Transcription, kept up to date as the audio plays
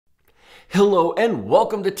Hello and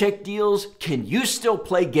welcome to Tech Deals. Can you still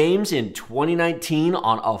play games in 2019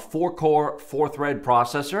 on a 4-core, 4-thread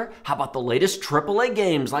processor? How about the latest AAA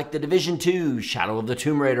games like The Division 2, Shadow of the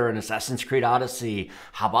Tomb Raider, and Assassin's Creed Odyssey?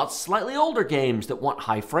 How about slightly older games that want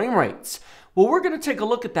high frame rates? Well, we're going to take a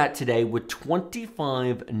look at that today with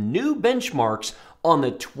 25 new benchmarks on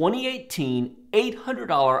the 2018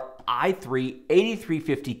 $800 i3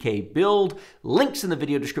 8350K build. Links in the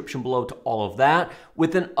video description below to all of that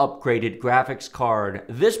with an upgraded graphics card.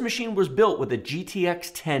 This machine was built with a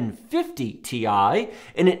GTX 1050 Ti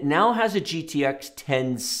and it now has a GTX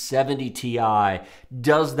 1070 Ti.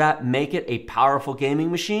 Does that make it a powerful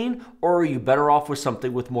gaming machine, or are you better off with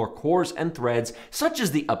something with more cores and threads such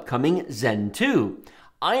as the upcoming Zen 2?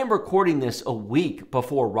 I am recording this a week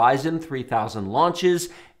before Ryzen 3000 launches.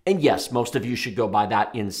 And yes, most of you should go buy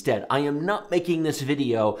that instead. I am not making this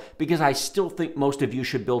video because I still think most of you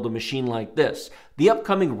should build a machine like this. The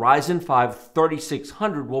upcoming Ryzen 5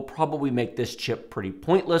 3600 will probably make this chip pretty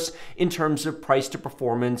pointless in terms of price to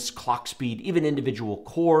performance, clock speed, even individual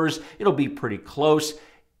cores. It'll be pretty close.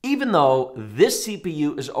 Even though this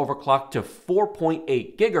CPU is overclocked to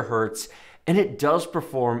 4.8 gigahertz, and it does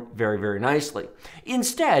perform very, very nicely.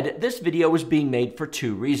 Instead, this video is being made for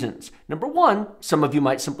two reasons. Number one, some of you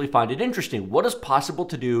might simply find it interesting. What is possible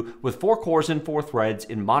to do with 4 cores and 4 threads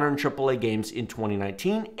in modern AAA games in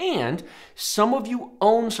 2019? And some of you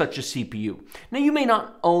own such a CPU. Now, you may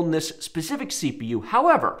not own this specific CPU.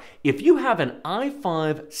 However, if you have an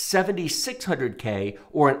i5 7600K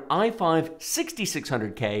or an i5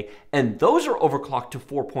 6600K, and those are overclocked to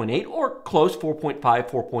 4.8 or close 4.5,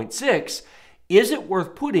 4.6, is it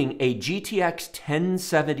worth putting a GTX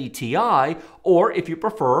 1070 Ti, or if you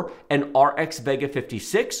prefer, an RX Vega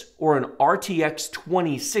 56 or an RTX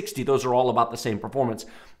 2060, those are all about the same performance,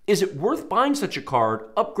 is it worth buying such a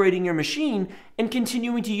card, upgrading your machine, and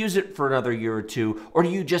continuing to use it for another year or two, or do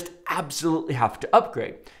you just absolutely have to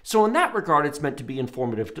upgrade? So in that regard, it's meant to be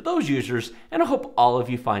informative to those users, and I hope all of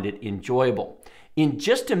you find it enjoyable. In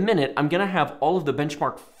just a minute, I'm going to have all of the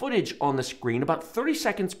benchmark footage on the screen, about 30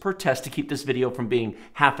 seconds per test to keep this video from being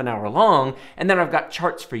half an hour long, and then I've got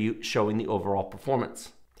charts for you showing the overall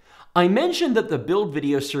performance. I mentioned that the build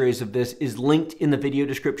video series of this is linked in the video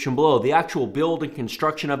description below. The actual build and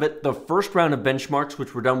construction of it, the first round of benchmarks,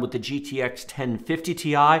 which were done with the GTX 1050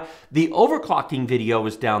 Ti, the overclocking video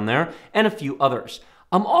is down there, and a few others.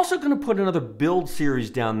 I'm also going to put another build series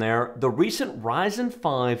down there. The recent Ryzen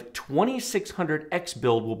 5 2600X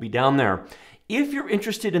build will be down there. If you're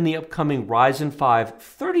interested in the upcoming Ryzen 5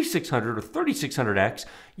 3600 or 3600X,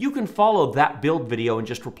 you can follow that build video and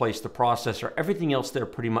just replace the processor. Everything else there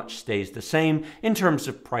pretty much stays the same in terms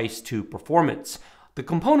of price to performance. The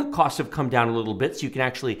component costs have come down a little bit, so you can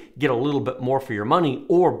actually get a little bit more for your money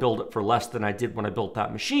or build it for less than I did when I built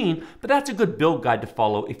that machine, but that's a good build guide to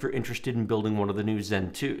follow if you're interested in building one of the new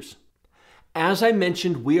Zen 2s. As I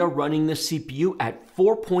mentioned, we are running the CPU at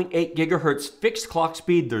 4.8 gigahertz fixed clock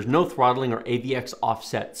speed. There's no throttling or AVX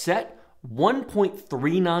offset set.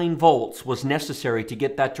 1.39 volts was necessary to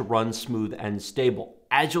get that to run smooth and stable.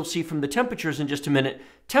 As you'll see from the temperatures in just a minute,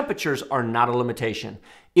 temperatures are not a limitation.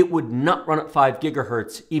 It would not run at 5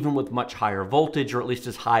 gigahertz, even with much higher voltage, or at least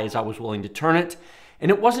as high as I was willing to turn it.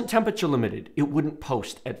 And it wasn't temperature limited. It wouldn't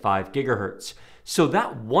post at 5 gigahertz. So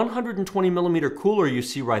that 120 millimeter cooler you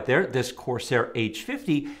see right there, this Corsair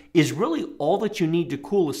H50, is really all that you need to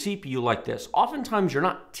cool a CPU like this. Oftentimes you're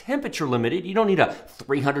not temperature limited. You don't need a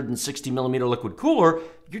 360 millimeter liquid cooler.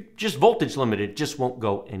 You're just voltage limited. It just won't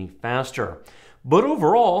go any faster. But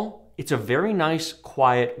overall, it's a very nice,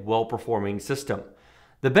 quiet, well-performing system.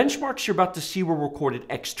 The benchmarks you're about to see were recorded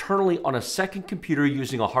externally on a second computer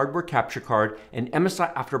using a hardware capture card, and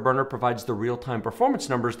MSI Afterburner provides the real-time performance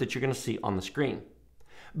numbers that you're going to see on the screen.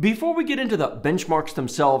 Before we get into the benchmarks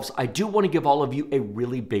themselves, I do want to give all of you a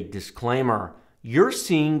really big disclaimer. You're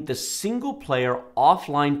seeing the single-player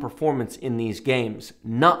offline performance in these games,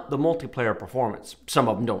 not the multiplayer performance. Some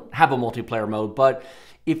of them don't have a multiplayer mode, but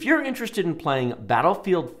if you're interested in playing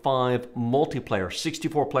Battlefield 5 multiplayer,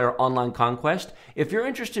 64-player online conquest, if you're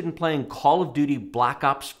interested in playing Call of Duty Black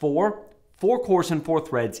Ops 4, 4 cores and 4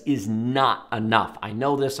 threads is not enough. I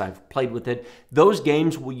know this, I've played with it. Those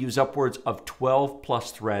games will use upwards of 12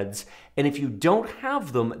 plus threads, and if you don't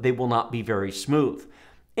have them, they will not be very smooth.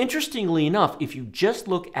 Interestingly enough, if you just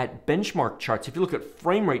look at benchmark charts, if you look at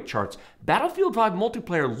frame rate charts, Battlefield 5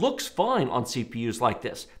 multiplayer looks fine on CPUs like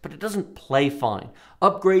this, but it doesn't play fine.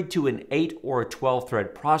 Upgrade to an 8 or a 12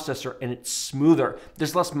 thread processor and it's smoother.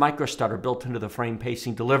 There's less microstutter built into the frame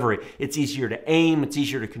pacing delivery. It's easier to aim, it's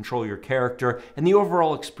easier to control your character, and the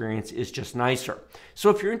overall experience is just nicer. So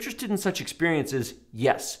if you're interested in such experiences,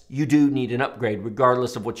 yes, you do need an upgrade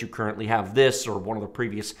regardless of what you currently have, this or one of the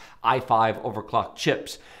previous i5 overclocked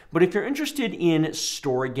chips. But if you're interested in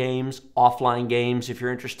story games, offline games, if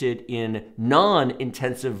you're interested in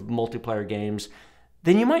non-intensive multiplayer games,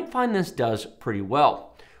 then you might find this does pretty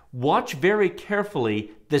well. Watch very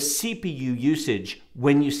carefully the CPU usage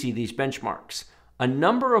when you see these benchmarks. A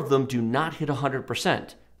number of them do not hit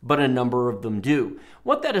 100%, but a number of them do.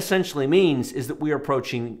 What that essentially means is that we are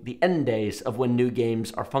approaching the end days of when new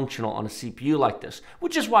games are functional on a CPU like this,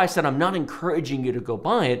 which is why I said I'm not encouraging you to go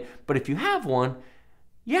buy it, but if you have one,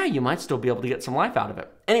 yeah, you might still be able to get some life out of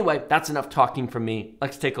it. Anyway, that's enough talking from me.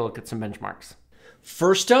 Let's take a look at some benchmarks.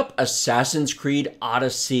 First up, Assassin's Creed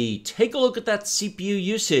Odyssey. Take a look at that CPU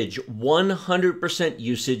usage. 100%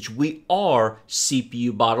 usage. We are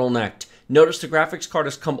CPU bottlenecked. Notice the graphics card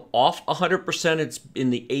has come off 100%. It's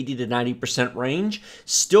in the 80 to 90% range.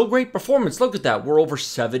 Still great performance. Look at that. We're over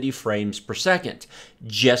 70 frames per second.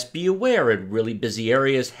 Just be aware, in really busy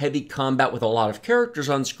areas, heavy combat with a lot of characters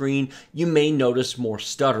on screen, you may notice more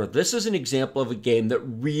stutter. This is an example of a game that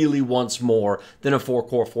really wants more than a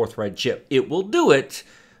 4-core, 4-thread chip. It will do it,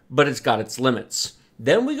 but it's got its limits.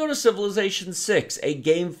 Then we go to Civilization 6, a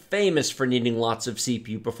game famous for needing lots of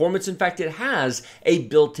CPU performance. In fact, it has a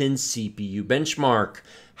built-in CPU benchmark.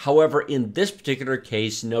 However, in this particular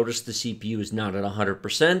case, notice the CPU is not at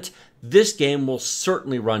 100%. This game will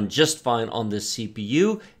certainly run just fine on this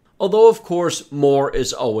CPU, although of course, more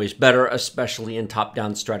is always better, especially in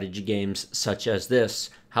top-down strategy games such as this.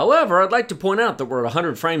 However, I'd like to point out that we're at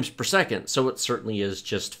 100 frames per second, so it certainly is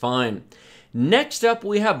just fine. Next up,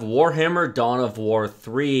 we have Warhammer Dawn of War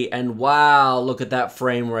 3, and wow, look at that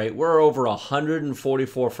frame rate. We're over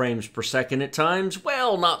 144 frames per second at times.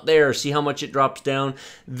 Well, not there. See how much it drops down?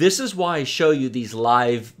 This is why I show you these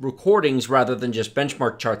live recordings rather than just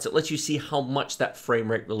benchmark charts. It lets you see how much that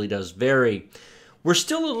frame rate really does vary. We're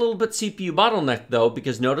still a little bit CPU bottlenecked though,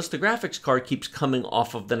 because notice the graphics card keeps coming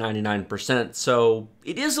off of the 99%, so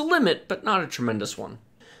it is a limit, but not a tremendous one.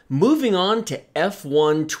 Moving on to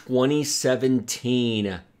F1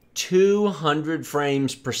 2017, 200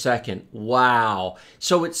 frames per second. Wow.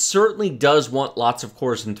 So it certainly does want lots of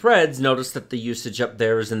cores and threads. Notice that the usage up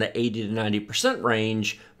there is in the 80 to 90%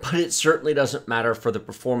 range, but it certainly doesn't matter for the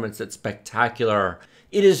performance. It's spectacular.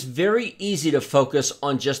 It is very easy to focus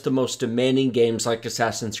on just the most demanding games like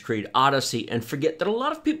Assassin's Creed Odyssey and forget that a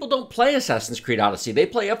lot of people don't play Assassin's Creed Odyssey. They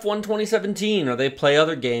play F1 2017 or they play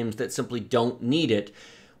other games that simply don't need it,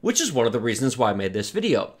 which is one of the reasons why I made this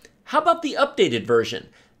video. How about the updated version?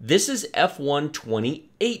 This is F1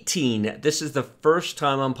 2018. This is the first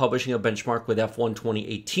time I'm publishing a benchmark with F1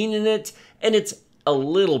 2018 in it, and it's a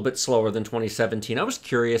little bit slower than 2017. I was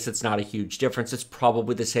curious, it's not a huge difference. It's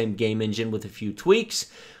probably the same game engine with a few tweaks.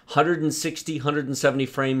 160, 170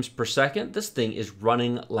 frames per second. This thing is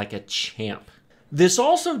running like a champ. This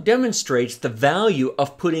also demonstrates the value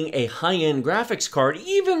of putting a high-end graphics card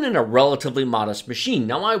even in a relatively modest machine.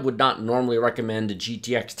 Now, I would not normally recommend a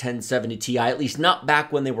GTX 1070 Ti, at least not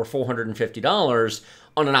back when they were $450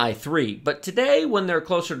 on an i3, but today when they're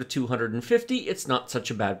closer to $250, it's not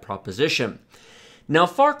such a bad proposition. Now,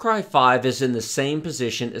 Far Cry 5 is in the same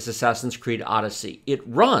position as Assassin's Creed Odyssey. It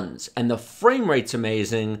runs, and the frame rate's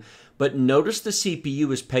amazing, but notice the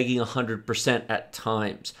CPU is pegging 100% at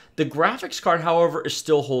times. The graphics card, however, is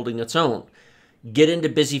still holding its own. Get into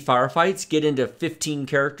busy firefights, get into 15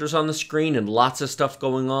 characters on the screen and lots of stuff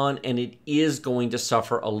going on, and it is going to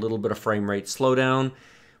suffer a little bit of frame rate slowdown,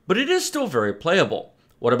 but it is still very playable.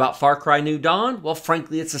 What about Far Cry New Dawn? Well,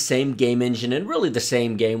 frankly, it's the same game engine and really the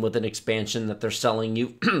same game with an expansion that they're selling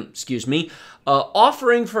you, excuse me,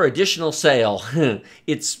 offering for additional sale.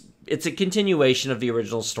 It's a continuation of the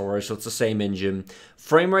original story, so it's the same engine.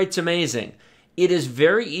 Frame rate's amazing. It is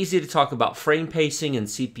very easy to talk about frame pacing and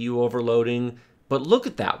CPU overloading, but look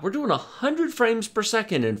at that. We're doing 100 frames per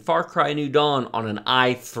second in Far Cry New Dawn on an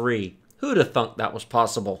i3. Who'd have thunk that was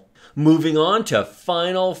possible? Moving on to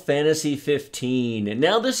Final Fantasy 15. And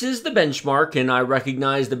now this is the benchmark, and I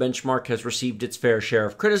recognize the benchmark has received its fair share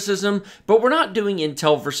of criticism, but we're not doing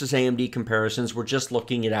Intel versus AMD comparisons. We're just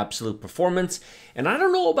looking at absolute performance. And I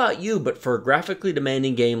don't know about you, but for a graphically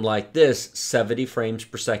demanding game like this, 70 frames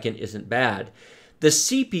per second isn't bad. The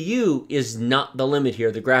CPU is not the limit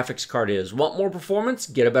here. The graphics card is. Want more performance?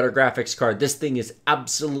 Get a better graphics card. This thing is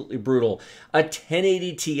absolutely brutal. A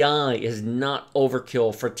 1080 Ti is not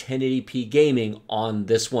overkill for 1080p gaming on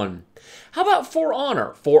this one. How about For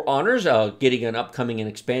Honor? For Honor's getting an upcoming and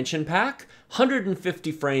expansion pack.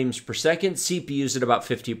 150 frames per second, CPU's at about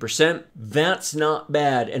 50%. That's not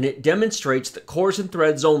bad, and it demonstrates that cores and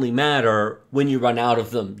threads only matter when you run out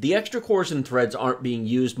of them. The extra cores and threads aren't being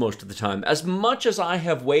used most of the time. As much as I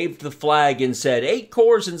have waved the flag and said 8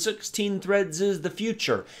 cores and 16 threads is the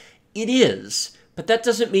future, it is. But that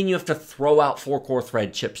doesn't mean you have to throw out 4-core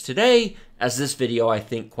thread chips today, as this video I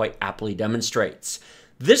think quite aptly demonstrates.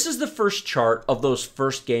 This is the first chart of those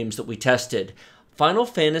first games that we tested. Final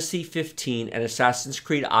Fantasy 15 and Assassin's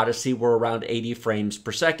Creed Odyssey were around 80 frames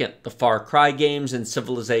per second. The Far Cry games and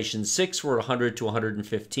Civilization 6 were 100 to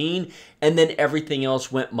 115, and then everything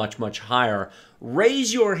else went much, much higher.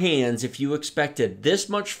 Raise your hands if you expected this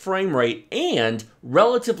much frame rate and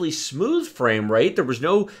relatively smooth frame rate. There was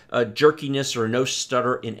no jerkiness or no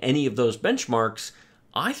stutter in any of those benchmarks.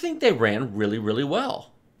 I think they ran really, really well.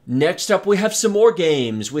 Next up, we have some more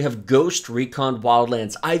games. We have Ghost Recon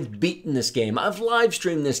Wildlands. I've beaten this game. I've live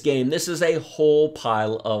streamed this game. This is a whole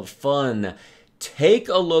pile of fun. Take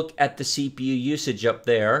a look at the CPU usage up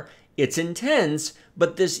there. It's intense,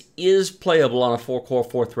 but this is playable on a 4-core,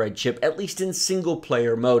 4-thread chip, at least in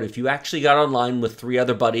single-player mode. If you actually got online with 3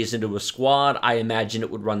 other buddies into a squad, I imagine it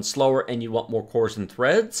would run slower and you'd want more cores and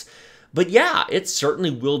threads. But yeah, it certainly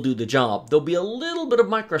will do the job. There'll be a little bit of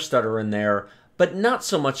micro-stutter in there, but not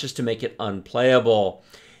so much as to make it unplayable.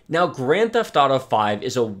 Now, Grand Theft Auto 5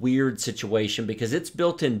 is a weird situation because its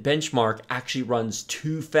built-in benchmark actually runs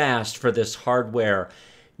too fast for this hardware.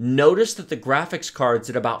 Notice that the graphics card's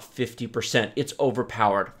at about 50%. It's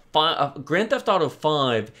overpowered. Grand Theft Auto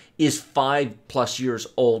 5 is 5+ years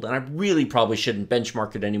old, and I really probably shouldn't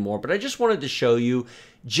benchmark it anymore, but I just wanted to show you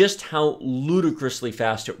just how ludicrously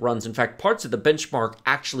fast it runs. In fact, parts of the benchmark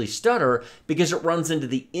actually stutter because it runs into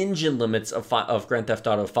the engine limits of Grand Theft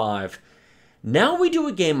Auto 5. Now we do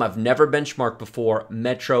a game I've never benchmarked before,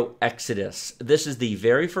 Metro Exodus. This is the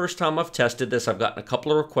very first time I've tested this. I've gotten a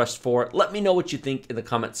couple of requests for it. Let me know what you think in the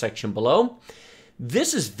comment section below.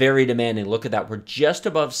 This is very demanding. Look at that. We're just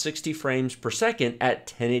above 60 frames per second at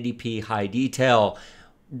 1080p high detail.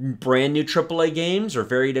 Brand new AAA games are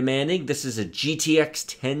very demanding. This is a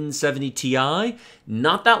GTX 1070 Ti.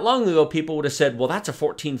 Not that long ago, people would have said, well, that's a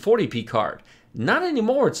 1440p card. Not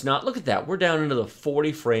anymore, it's not. Look at that. We're down into the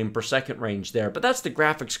 40 frame per second range there, but that's the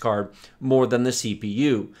graphics card more than the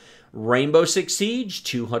CPU. Rainbow Six Siege,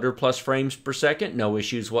 200 plus frames per second, no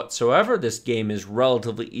issues whatsoever. This game is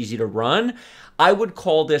relatively easy to run. I would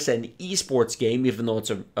call this an esports game, even though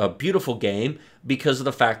it's a beautiful game, because of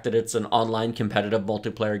the fact that it's an online competitive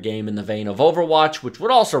multiplayer game in the vein of Overwatch, which would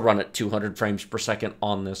also run at 200 frames per second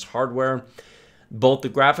on this hardware. Both the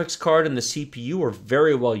graphics card and the CPU are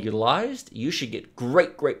very well utilized. You should get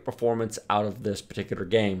great performance out of this particular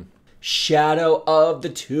game. Shadow of the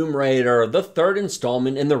Tomb Raider, the third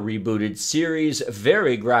installment in the rebooted series.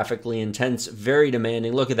 Very graphically intense, very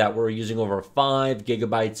demanding. Look at that, we're using over 5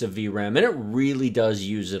 gigabytes of VRAM, and it really does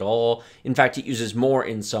use it all. In fact, it uses more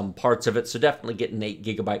in some parts of it, so definitely get an 8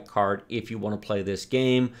 gigabyte card if you want to play this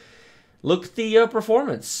game. Look at the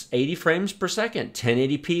performance, 80 frames per second,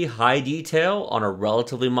 1080p high detail on a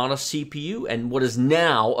relatively modest CPU, and what is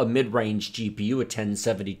now a mid-range GPU, a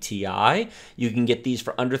 1070 Ti. You can get these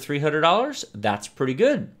for under $300. That's pretty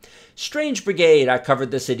good. Strange Brigade, I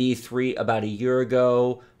covered this at E3 about a year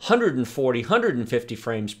ago. 140, 150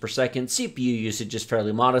 frames per second. CPU usage is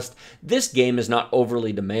fairly modest. This game is not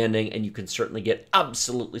overly demanding, and you can certainly get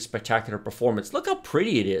absolutely spectacular performance. Look how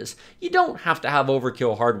pretty it is. You don't have to have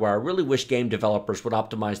overkill hardware. I really wish game developers would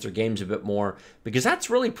optimize their games a bit more, because that's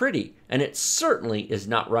really pretty, and it certainly is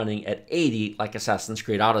not running at 80 like Assassin's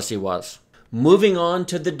Creed Odyssey was. Moving on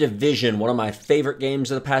to The Division, one of my favorite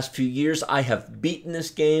games of the past few years. I have beaten this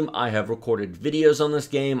game. I have recorded videos on this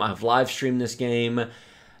game. I've live streamed this game.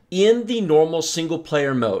 In the normal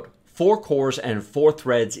single-player mode, 4 cores and 4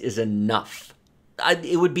 threads is enough.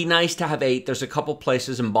 It would be nice to have 8. There's a couple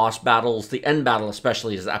places in boss battles. The end battle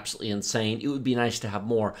especially is absolutely insane. It would be nice to have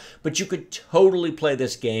more. But you could totally play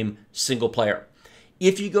this game single-player.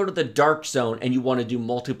 If you go to the Dark Zone and you want to do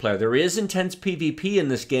multiplayer, there is intense PvP in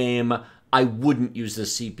this game. I wouldn't use the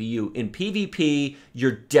CPU. In PvP,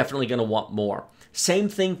 you're definitely going to want more. Same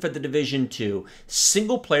thing for The Division 2.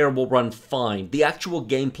 Single player will run fine. The actual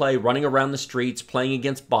gameplay, running around the streets, playing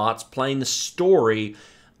against bots, playing the story,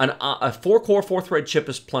 A 4-core, 4-thread chip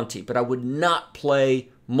is plenty, but I would not play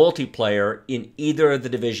multiplayer in either of the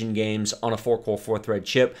Division games on a 4-core, 4-thread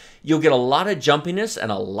chip. You'll get a lot of jumpiness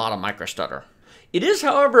and a lot of microstutter. It is,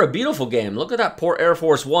 however, a beautiful game. Look at that poor Air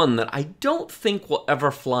Force One that I don't think will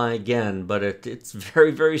ever fly again, but it's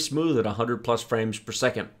very, very smooth at 100 plus frames per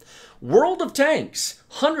second. World of Tanks,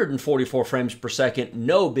 144 frames per second,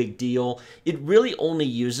 no big deal. It really only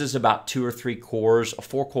uses about 2 or 3 cores, a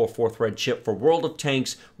 4-core, 4-thread chip for World of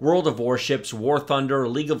Tanks, World of Warships, War Thunder,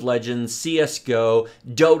 League of Legends, CSGO,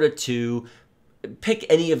 Dota 2. Pick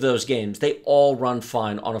any of those games. They all run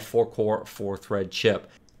fine on a 4-core, 4-thread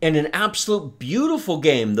chip. And an absolute beautiful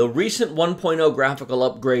game. The recent 1.0 graphical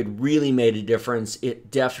upgrade really made a difference. It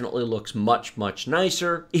definitely looks much, much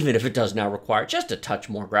nicer, even if it does now require just a touch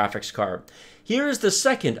more graphics card. Here is the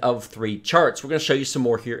second of 3 charts. We're going to show you some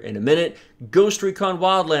more here in a minute. Ghost Recon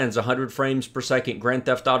Wildlands, 100 frames per second. Grand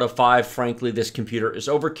Theft Auto 5, frankly, this computer is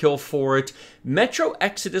overkill for it. Metro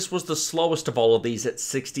Exodus was the slowest of all of these at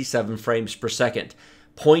 67 frames per second.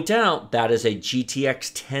 Point out that is a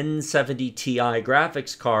GTX 1070 Ti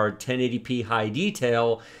graphics card, 1080p high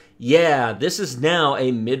detail. Yeah, this is now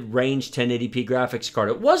a mid-range 1080p graphics card.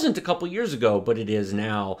 It wasn't a couple years ago, but it is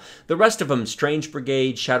now. The rest of them, Strange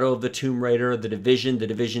Brigade, Shadow of the Tomb Raider, The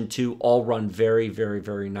Division 2, all run very, very,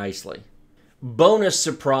 very nicely. Bonus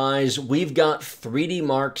surprise, we've got 3D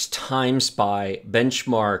Mark's Time Spy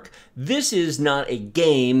benchmark. This is not a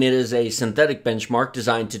game, it is a synthetic benchmark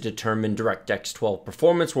designed to determine DirectX 12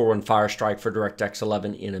 performance. We'll run Firestrike for DirectX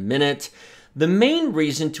 11 in a minute. The main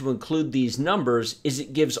reason to include these numbers is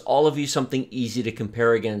it gives all of you something easy to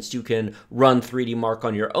compare against. You can run 3D Mark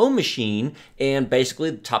on your own machine, and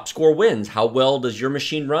basically the top score wins. How well does your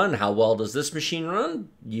machine run? How well does this machine run?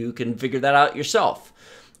 You can figure that out yourself.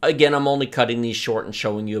 Again, I'm only cutting these short and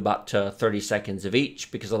showing you about 30 seconds of each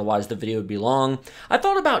because otherwise the video would be long. I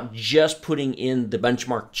thought about just putting in the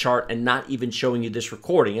benchmark chart and not even showing you this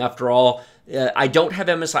recording. After all, I don't have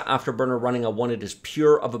MSI Afterburner running. I want it as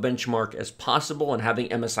pure of a benchmark as possible, and having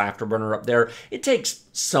MSI Afterburner up there, it takes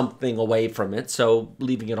something away from it, so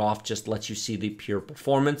leaving it off just lets you see the pure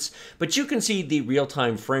performance. But you can see the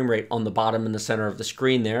real-time frame rate on the bottom in the center of the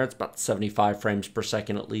screen there. It's about 75 frames per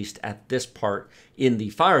second, at least at this part in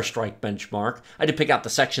the Firestrike benchmark. I did pick out the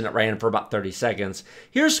section that ran for about 30 seconds.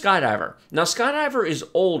 Here's Skydiver. Now, Skydiver is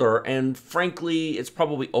older, and frankly, it's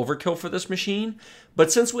probably overkill for this machine.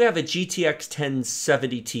 But since we have a GTX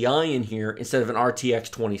 1070 Ti in here instead of an RTX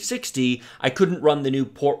 2060, I couldn't run the new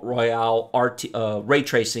Port Royale ray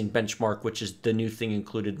tracing benchmark, which is the new thing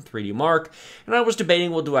included in 3D Mark. And I was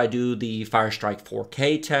debating, well, do I do the Firestrike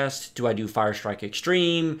 4K test? Do I do Firestrike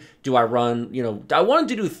Extreme? Do I run, I wanted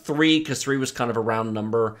to do 3 because 3 was kind of a round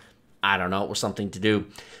number. I don't know, it was something to do.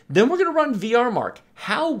 Then we're going to run VR Mark.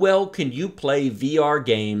 How well can you play VR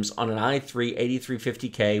games on an i3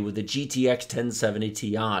 8350K with a GTX 1070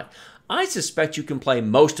 Ti? I suspect you can play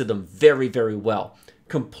most of them very, very well.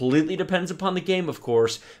 Completely depends upon the game, of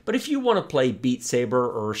course, but if you want to play Beat Saber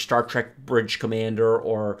or Star Trek Bridge Commander,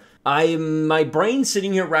 or my brain's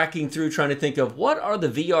sitting here racking through trying to think of what are the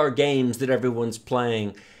VR games that everyone's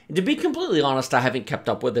playing. And to be completely honest, I haven't kept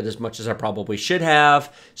up with it as much as I probably should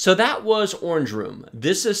have. So that was Orange Room.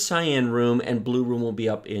 This is Cyan Room, and Blue Room will be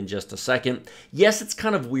up in just a second. Yes, it's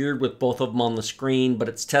kind of weird with both of them on the screen, but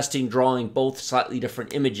it's testing drawing both slightly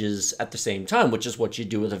different images at the same time, which is what you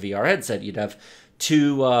do with a VR headset. You'd have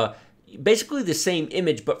two basically the same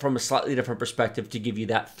image, but from a slightly different perspective to give you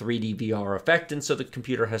that 3D VR effect, and so the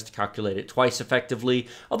computer has to calculate it twice effectively,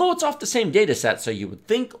 although it's off the same data set, so you would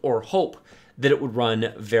think or hope that it would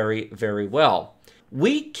run very, very well.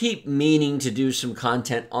 We keep meaning to do some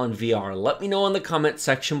content on VR. Let me know in the comment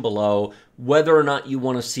section below whether or not you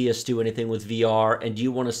want to see us do anything with VR, and do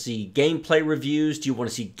you want to see gameplay reviews? Do you want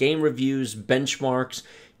to see game reviews, benchmarks?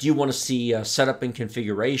 Do you want to see setup and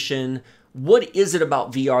configuration? What is it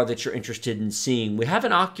about VR that you're interested in seeing? We have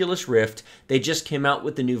an Oculus Rift. They just came out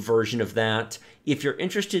with the new version of that. If you're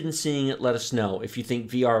interested in seeing it, let us know. If you think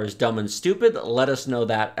VR is dumb and stupid, let us know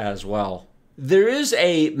that as well. There is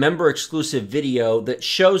a member-exclusive video that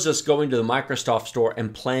shows us going to the Microsoft Store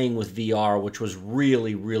and playing with VR, which was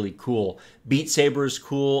really, really cool. Beat Saber is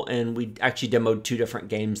cool, and we actually demoed 2 different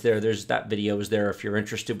games there. That video is there if you're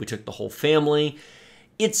interested. We took the whole family.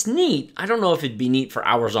 It's neat. I don't know if it'd be neat for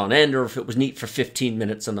hours on end or if it was neat for 15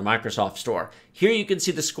 minutes in the Microsoft Store. Here you can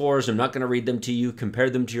see the scores. I'm not going to read them to you.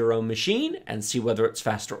 Compare them to your own machine and see whether it's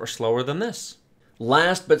faster or slower than this.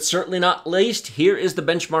 Last but certainly not least, here is the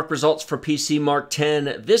benchmark results for PC Mark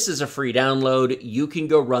X. This is a free download. You can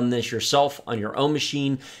go run this yourself on your own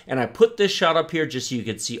machine. And I put this shot up here just so you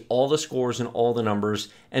can see all the scores and all the numbers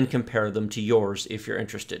and compare them to yours if you're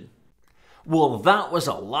interested. Well, that was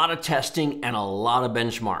a lot of testing and a lot of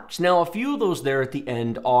benchmarks. Now, a few of those there at the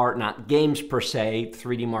end are not games per se,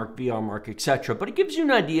 3D Mark, VR Mark, etc., but it gives you an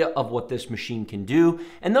idea of what this machine can do,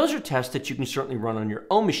 and those are tests that you can certainly run on your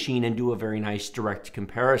own machine and do a very nice direct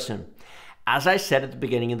comparison. As I said at the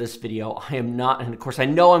beginning of this video, I am not, and of course I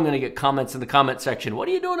know I'm going to get comments in the comment section, what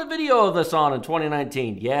are you doing a video of this on in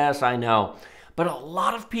 2019? Yes, I know. But a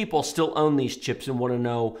lot of people still own these chips and want to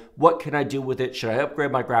know, what can I do with it? Should I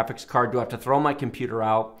upgrade my graphics card? Do I have to throw my computer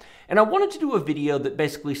out? And I wanted to do a video that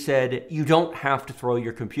basically said, you don't have to throw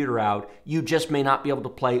your computer out. You just may not be able to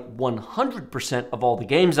play 100% of all the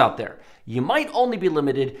games out there. You might only be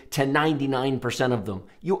limited to 99% of them.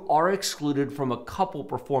 You are excluded from a couple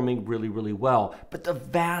performing really, really well. But the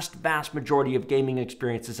vast, vast majority of gaming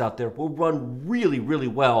experiences out there will run really, really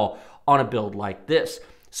well on a build like this.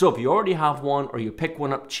 So if you already have one or you pick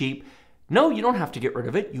one up cheap, no, you don't have to get rid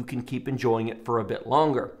of it. You can keep enjoying it for a bit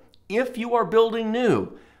longer. If you are building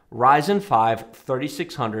new, Ryzen 5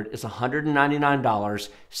 3600 is $199,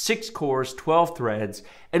 6 cores, 12 threads,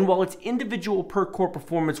 and while its individual per core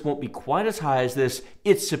performance won't be quite as high as this,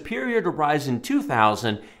 it's superior to Ryzen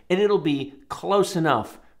 2000, and it'll be close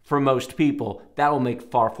enough for most people. That'll make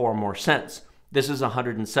far, far more sense. This is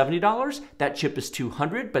 $170, that chip is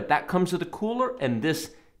 $200, but that comes with a cooler, and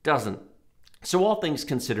this doesn't. So all things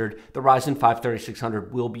considered, the Ryzen 5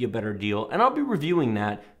 3600 will be a better deal, and I'll be reviewing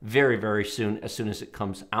that very, very soon as it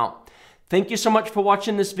comes out. Thank you so much for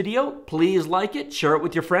watching this video. Please like it, share it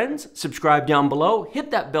with your friends, subscribe down below, hit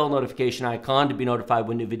that bell notification icon to be notified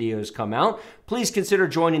when new videos come out. Please consider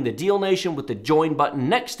joining the Deal Nation with the join button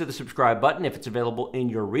next to the subscribe button if it's available in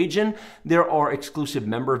your region. There are exclusive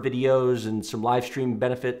member videos and some live stream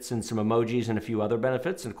benefits and some emojis and a few other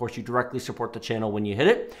benefits. And of course, you directly support the channel when you hit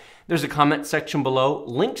it. There's a comment section below,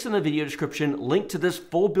 links in the video description, link to this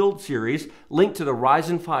full build series, link to the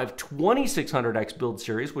Ryzen 5 2600X build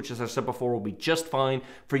series, which as I said before will be just fine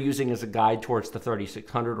for using as a guide towards the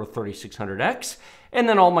 3600 or 3600X, and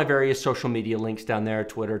then all my various social media links down there,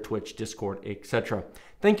 Twitter, Twitch, Discord, etc.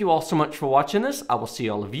 Thank you all so much for watching this. I will see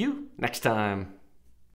all of you next time.